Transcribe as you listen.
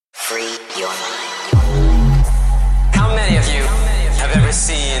Free your mind. How many of you have ever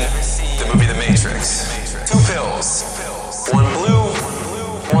seen the movie The Matrix? Two pills, one blue,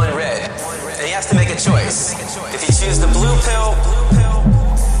 one red, and he has to make a choice. If he chooses the blue pill,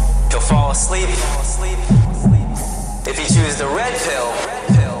 he'll fall asleep. If he chooses the red pill,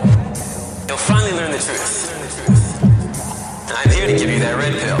 he'll finally learn the truth. And I'm here to give you that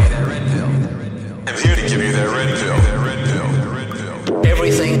red pill. I'm here to give you that red pill.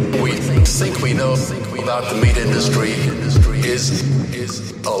 Everything we think we know about the meat industry is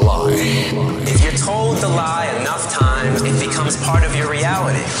a lie. If you're told the lie enough times, it becomes part of your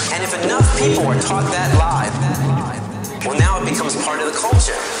reality. And if enough people are taught that lie, well, now it becomes part of the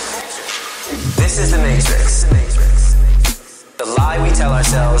culture. This is the Matrix. The lie we tell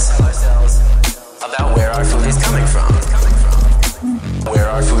ourselves about where our food is coming from. Where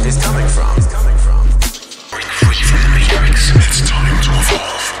our food is coming from. Break free from the Matrix. It's time to evolve.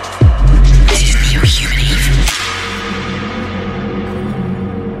 This is your human Eve.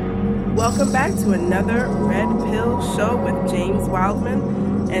 Welcome back to another Red Pill Show with James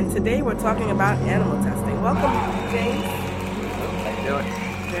Wildman, and today we're talking about animal testing. Welcome, James. How you doing?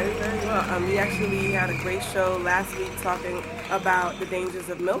 Very, very well. We actually had a great show last week talking about the dangers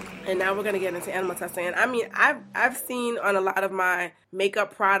of milk, and now we're going to get into animal testing. And I mean, I've seen on a lot of my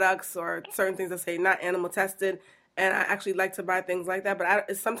makeup products or certain things that say not animal tested, and I actually like to buy things like that,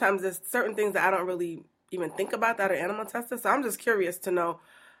 but sometimes there's certain things that I don't really even think about that are animal tested, so I'm just curious to know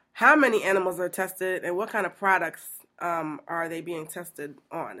how many animals are tested and what kind of products are they being tested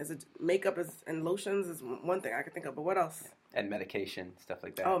on? Is it makeup and lotions is one thing I can think of, but what else? And medication, stuff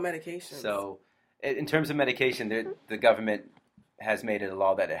like that. Oh, medication. So, in terms of medication, the government has made it a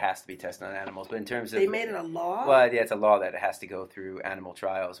law that it has to be tested on animals. But in terms of... They made it a law? Well, yeah, it's a law that it has to go through animal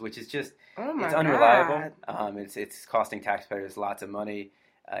trials, which is just... Oh my it's unreliable. God. It's costing taxpayers lots of money.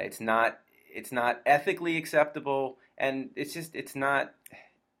 It's not ethically acceptable, and it's not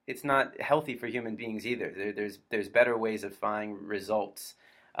healthy for human beings either. There's better ways of finding results.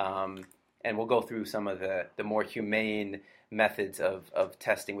 And we'll go through some of the more humane methods of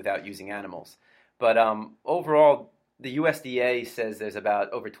testing without using animals. But overall, the USDA says there's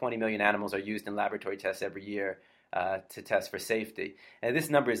about over 20 million animals are used in laboratory tests every year to test for safety. And this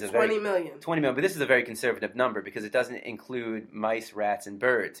number is 20 million. 20 million, but this is a very conservative number because it doesn't include mice, rats, and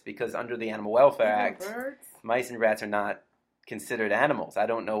birds. Because under the Animal Welfare Act, Birds? mice and rats are not considered animals. I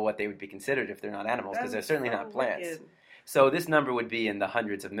don't know what they would be considered if they're not animals because they're certainly not plants. Wicked. So this number would be in the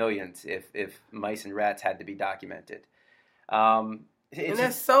hundreds of millions if mice and rats had to be documented. And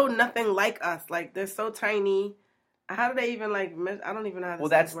they're so nothing like us. Like, they're so tiny. How do they even, like, I don't even know how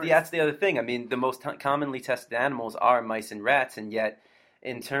this works. That's the other thing. I mean, the most commonly tested animals are mice and rats, and yet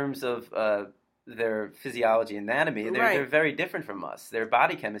in terms of their physiology and anatomy, they're very different from us. Their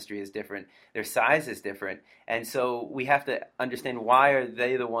body chemistry is different. Their size is different. And so we have to understand why are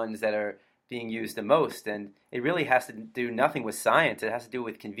they the ones that are being used the most, and it really has to do nothing with science. It has to do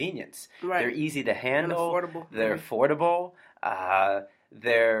with convenience. Right. They're easy to handle. And affordable. They're affordable.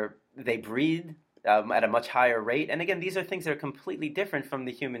 They breed at a much higher rate. And again, these are things that are completely different from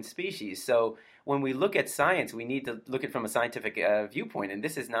the human species. So when we look at science, we need to look at it from a scientific viewpoint, and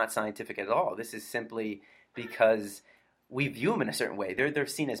this is not scientific at all. This is simply because we view them in a certain way. They're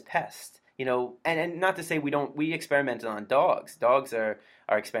seen as pests. You know, and not to say we experimented on dogs. Dogs are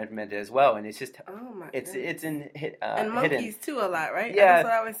experimented as well, and it's just it's and monkeys hidden. too a lot, right? Yeah.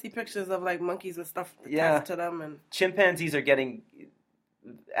 I always see pictures of like monkeys with stuff attached to them, and chimpanzees are getting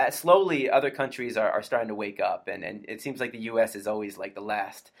slowly. Other countries are starting to wake up, and it seems like the U.S. is always like the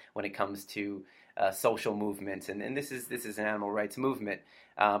last when it comes to social movements, and this is an animal rights movement.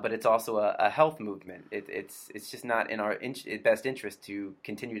 But it's also a health movement. It's just not in our best interest to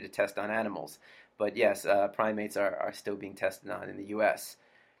continue to test on animals. But yes, primates are still being tested on in the U.S.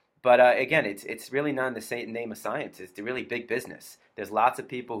 But again, it's really not in the same name of science. It's really big business. There's lots of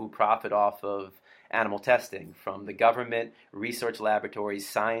people who profit off of animal testing, from the government, research laboratories,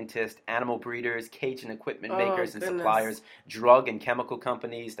 scientists, animal breeders, cage and equipment makers and suppliers, drug and chemical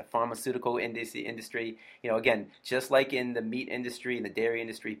companies, the pharmaceutical industry. You know, again, just like in the meat industry and the dairy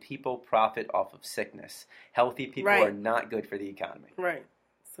industry, people profit off of sickness. Healthy people are not good for the economy. Right.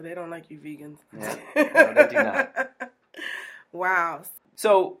 So they don't like you vegans. Yeah. No, they do not. Wow.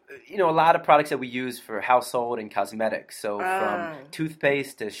 So, you know, a lot of products that we use for household and cosmetics. So from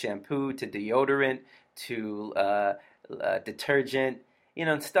toothpaste to shampoo to deodorant to detergent, you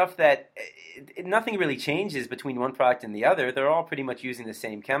know, stuff that nothing really changes between one product and the other. They're all pretty much using the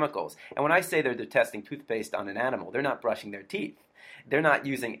same chemicals. And when I say they're testing toothpaste on an animal, they're not brushing their teeth. they're not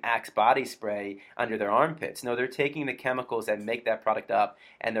using Axe body spray under their armpits. No, they're taking the chemicals that make that product up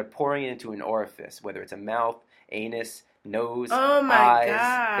and they're pouring it into an orifice, whether it's a mouth, anus, nose, Oh my eyes.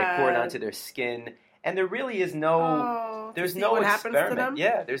 God. They pour it onto their skin, and there really is no. There's no what happens to them? experiment.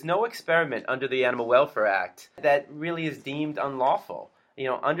 Yeah, there's no experiment under the Animal Welfare Act that really is deemed unlawful.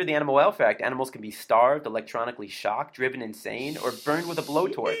 Under the Animal Welfare Act, animals can be starved, electronically shocked, driven insane, or burned with a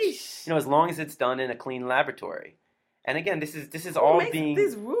blowtorch. Sheesh. As long as it's done in a clean laboratory. And again, this is Who all makes being.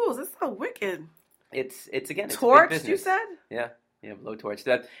 these rules? It's so wicked. It's again. It's Torch, big business. you said? Yeah, blowtorch.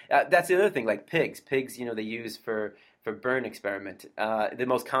 That's the other thing. Like pigs, they use for burn experiment. The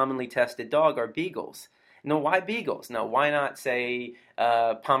most commonly tested dog are beagles. No, why beagles? No, why not say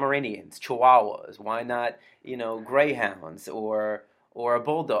Pomeranians, Chihuahuas? Why not greyhounds or a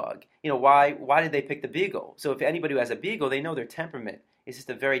bulldog? Why did they pick the beagle? So if anybody who has a beagle, they know their temperament. It's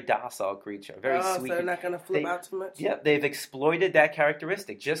just a very docile creature, very sweet. So they're not going to flip out too much? Yeah, they've exploited that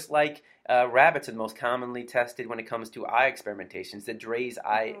characteristic, just like rabbits are the most commonly tested when it comes to eye experimentations. The Dre's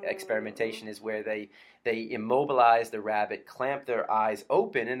eye experimentation is where they immobilize the rabbit, clamp their eyes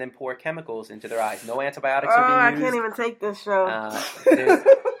open, and then pour chemicals into their eyes. No antibiotics are being used. I can't even take this show.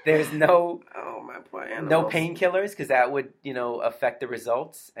 There's no my poor animals. no painkillers because that would affect the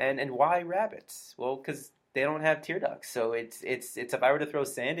results. And why rabbits? Well, because they don't have tear ducts, so it's if I were to throw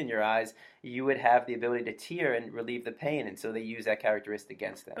sand in your eyes, you would have the ability to tear and relieve the pain, and so they use that characteristic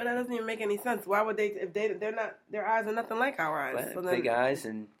against them. But that doesn't even make any sense. Why would they? If they're not, their eyes are nothing like our eyes. Well, So then, big eyes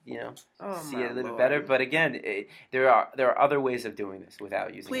and see it a little Lord. bit better. But again, there are other ways of doing this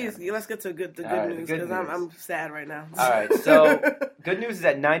without using. please, animals. let's get to the good All right, news the good because news. I'm sad right now. All right, so good news is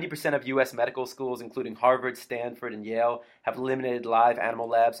that 90% of U.S. medical schools, including Harvard, Stanford, and Yale, have limited live animal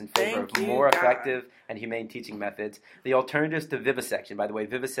labs in favor Thank of you, more God. effective and humane teaching methods. The alternatives to vivisection, by the way,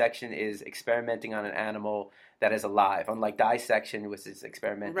 vivisection is experimenting on an animal that is alive, unlike dissection, which is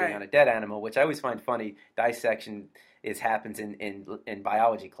experimenting Right. on a dead animal, which I always find funny. Dissection happens in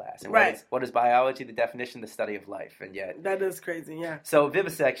biology class. And Right. what is biology? The definition, the study of life, and yet. That is crazy. Yeah. So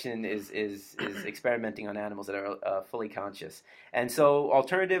vivisection is experimenting on animals that are fully conscious. And so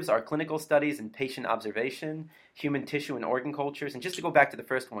alternatives are clinical studies and patient observation, human tissue and organ cultures. And just to go back to the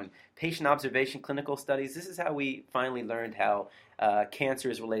first one, patient observation, clinical studies, this is how we finally learned how cancer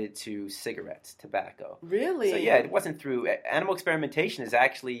is related to cigarettes, tobacco. Really? So yeah, it wasn't through animal experimentation is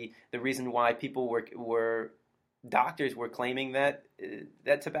actually the reason why people doctors were claiming that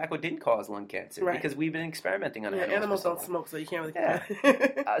tobacco didn't cause lung cancer Right. because we've been experimenting on Yeah, animals. animals for so don't long. smoke, so you can't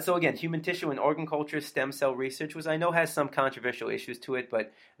really. Yeah. So again, human tissue and organ culture, stem cell research, which I know has some controversial issues to it,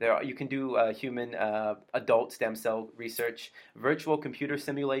 but you can do human adult stem cell research, virtual computer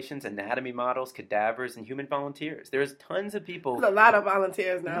simulations, anatomy models, cadavers, and human volunteers. There's tons of people. There's a lot of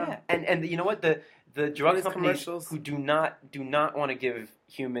volunteers now. Yeah. And you know what, the drug These companies commercials. who do not want to give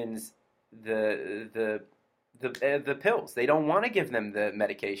humans the pills. They don't want to give them the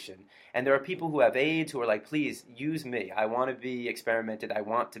medication. And there are people who have AIDS who are like, please use me. I want to be experimented. I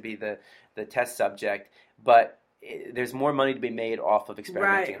want to be the test subject. But there's more money to be made off of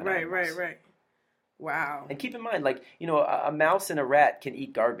experimenting on animals. Right. Wow. And keep in mind, a mouse and a rat can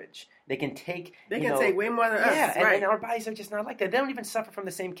eat garbage. They can take. They can take way more than us. Yeah, Right. and our bodies are just not like that. They don't even suffer from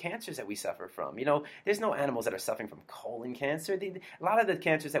the same cancers that we suffer from. There's no animals that are suffering from colon cancer. A lot of the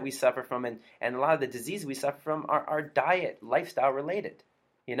cancers that we suffer from and a lot of the diseases we suffer from are diet, lifestyle related.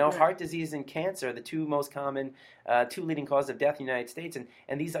 Right. Heart disease and cancer are the two most common, two leading causes of death in the United States,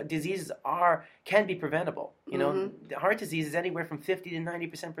 and these diseases can be preventable. The heart disease is anywhere from 50 to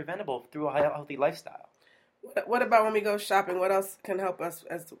 90% preventable through a healthy lifestyle. What about when we go shopping? What else can help us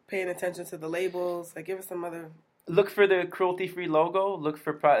as paying attention to the labels? Give us some other. Look for the cruelty-free logo. Look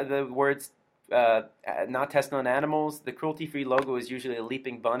for the words not tested on animals. The cruelty-free logo is usually a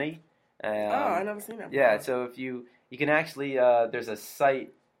leaping bunny. I've never seen that. Yeah, before. so if you can actually, there's a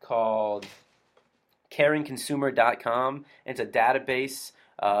site called caringconsumer.com. It's a database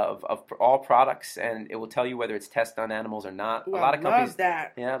of all products, and it will tell you whether it's tested on animals or not. Ooh, a lot of companies. love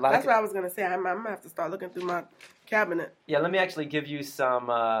that. Yeah, a lot That's of, what I was gonna say. I'm gonna have to start looking through my cabinet. Yeah, let me actually give you some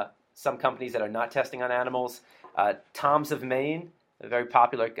companies that are not testing on animals. Tom's of Maine, a very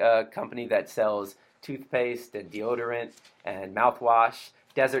popular company that sells toothpaste and deodorant and mouthwash.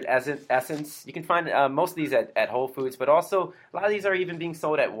 Desert Essence. You can find most of these at Whole Foods, but also a lot of these are even being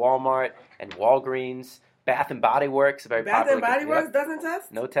sold at Walmart and Walgreens. Bath and Body Works, a very Bath popular. and Body Yep. Works doesn't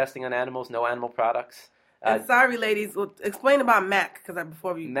test. No testing on animals, no animal products. And sorry, ladies. Well, explain about MAC because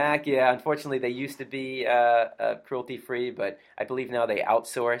before we. MAC, yeah, unfortunately they used to be cruelty-free, but I believe now they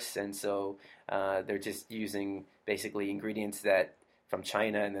outsource, and so they're just using basically ingredients from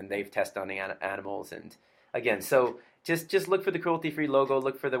China, and then they've tested on the animals. And again, so just look for the cruelty-free logo,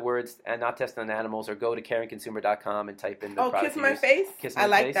 look for the words "not tested on animals," or go to caringconsumer.com and type in the product. Kiss My Face? Kiss My I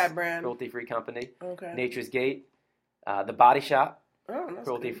like Face, that brand. Cruelty-free company. Okay. Nature's Gate, The Body Shop, That's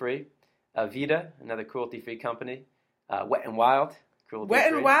cruelty-free. Vita, another cruelty-free company. Wet and Wild, cruelty-free.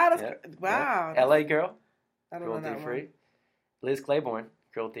 Wet and Wild? Yeah. Wow. Yeah. LA Girl, I don't know that cruelty-free. one. Liz Claiborne,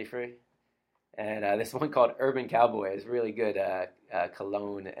 cruelty-free. And this one called Urban Cowboy is really good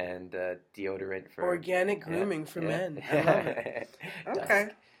cologne and deodorant for Organic grooming for men. I love it. Yes. Okay.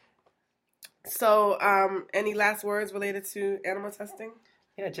 So, any last words related to animal testing?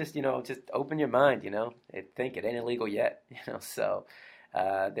 Yeah, just open your mind. Think it ain't illegal yet. So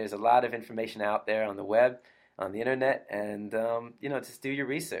there's a lot of information out there on the web, on the internet, and just do your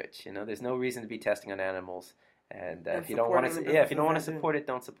research. There's no reason to be testing on animals. And if you don't want to, if you don't want to support it,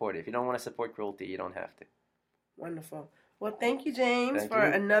 don't support it. If you don't want to support cruelty, you don't have to. Wonderful. Well, thank you, James, Thank for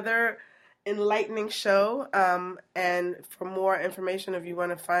you. another enlightening show. And for more information, if you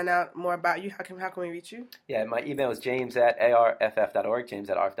want to find out more about you, how can we reach you? Yeah, my email is james@arff.org,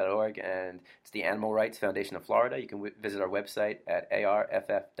 james@arff.org, and it's the Animal Rights Foundation of Florida. You can visit our website at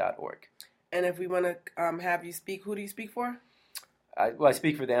arff.org. And if we want to have you speak, who do you speak for? I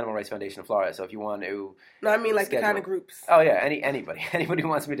speak for the Animal Rights Foundation of Florida, so if you want to... No, I mean like the schedule- kind of groups. Oh, yeah, anybody who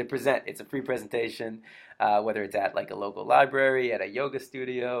wants me to present. It's a free presentation, whether it's at like a local library, at a yoga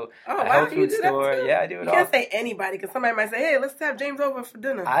studio, a health you food do store. that too? Yeah, I do it You all. can't say anybody, because somebody might say, hey, let's have James over for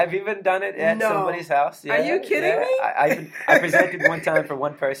dinner. I've even done it at No. somebody's house. Yeah, Are you kidding me? I presented one time for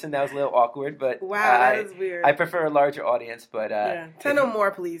one person. That was a little awkward, but Wow, that is weird. I prefer a larger audience, but Tell no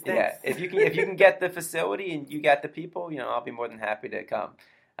more, please. Thanks. yeah, if you can get the facility and you got the people, I'll be more than happy to come.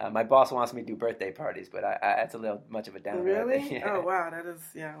 My boss wants me to do birthday parties, but that's a little much of a downer. Really? Yeah. Oh, wow. That is,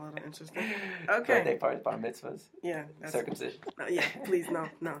 a little interesting. Birthday Okay. parties, bar mitzvahs, Yeah. That's, circumcision. yeah, please, no,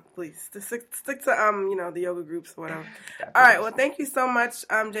 please. Stick to, the yoga groups or whatever. All right. Well, thank you so much,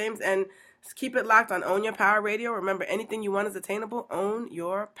 James. And just keep it locked on Own Your Power Radio. Remember, anything you want is attainable. Own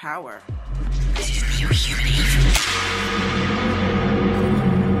your power. Pure Human Eve.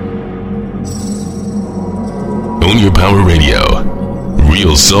 Own Your Power Radio.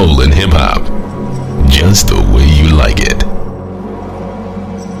 Real soul and hip hop. Just the way you like it.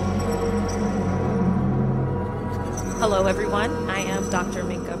 Hello, everyone. I am Dr.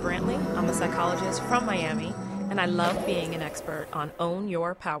 Minka Brantley. I'm a psychologist from Miami, and I love being an expert on Own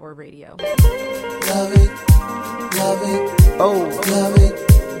Your Power Radio. Love it, oh, love it,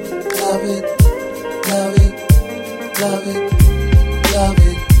 love it, love it, love it, love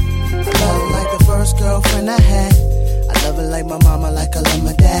it. I love it like the first girlfriend I had. I love it like my mama, like I love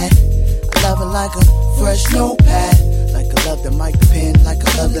my dad. I love it like a fresh notepad, like I love the mic, the pen, like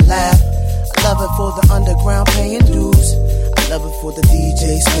I love the lab. I love it for the underground paying dues. I love it for the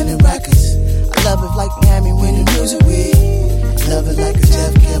DJ spinning records. I love it like Miami winning music week. I love it like a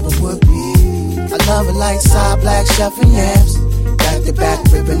Jeff Kevin would be. I love it like side black chef and yams. Back to back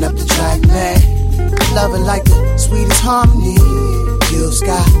ripping up the track, man. I love it like the sweetest harmony. Jill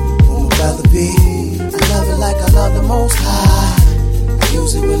Scott, who my brother be. I love it like I love the most high. I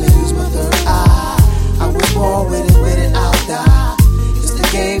use it when I use my third eye. I was born with it, I'll die. It's the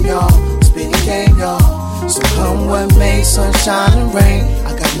game, y'all, spinning game, y'all. So come what may, sunshine and rain.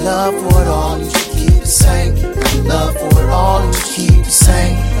 I got love for it all, you should keep the same. Got love for it all, you should keep the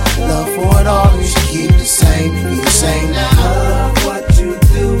same. Got love for it all, you should keep the same. Be the same now. Love what you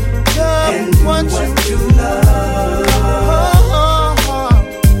do, and do what you love.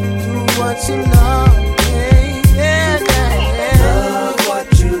 Do what you love. Love what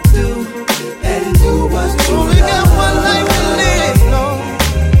you do, and do what you love. We got one life to live,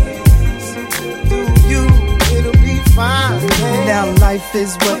 do you, it'll be fine. Now life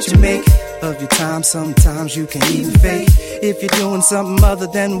is what you make of your time. Sometimes you can even fake. If you're doing something other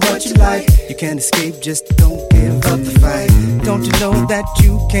than what you like, you can't escape, just don't give up the fight. Don't you know that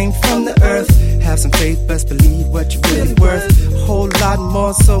you came from the earth? Have some faith, best believe what you're really worth. A whole lot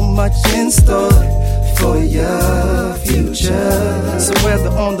more, so much in store for your future. So whether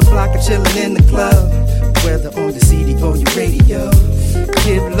on the block or chillin' in the club, whether on the CD or your radio,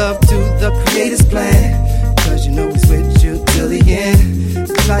 give love to the creator's plan, cause you know he's with you till the end.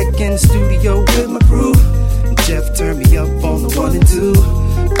 It's like in the studio with my crew. Jeff turned me up on the 1 and 2.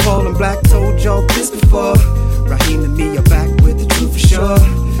 Paul and Black told y'all this before. Raheem and me are back with the truth for sure.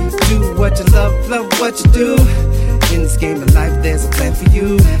 Do what you love, love what you do. In this game of life, there's a plan for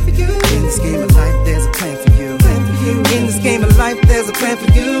you. In this game of life, there's a plan for you. In this game of life, there's a plan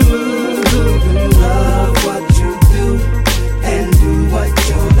for you. Love what you do, and do what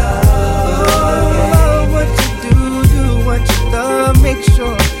you love. What you do what you love. Make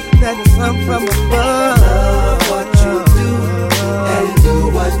sure that it's come from above. Love what you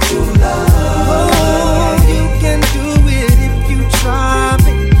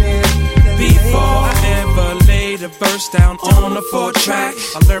first down on the 4-track.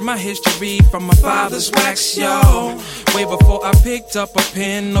 I learned my history from my father's wax, yo. Way before I picked up a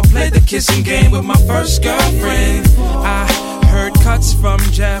pen or played the kissing game with my first girlfriend. I heard cuts from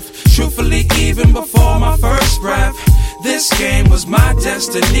Jeff, truthfully even before my first breath. This game was my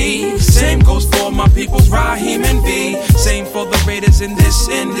destiny. Same goes for my people's Raheem and V. Same for the Raiders in this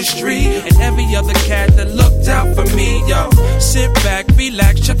industry, and every other cat that looked out for me, yo. Sit back,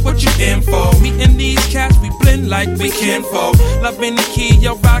 relax, check what you in for. Me and these cats, we blend like we kinfolk. Love any key,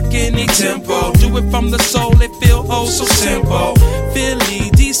 yo, rock any tempo. Do it from the soul, it feel oh so simple.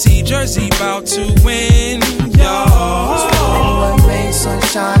 Philly, DC, Jersey, bout to win, yo. Rain,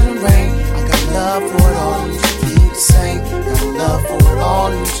 sunshine and rain, I got love for it all.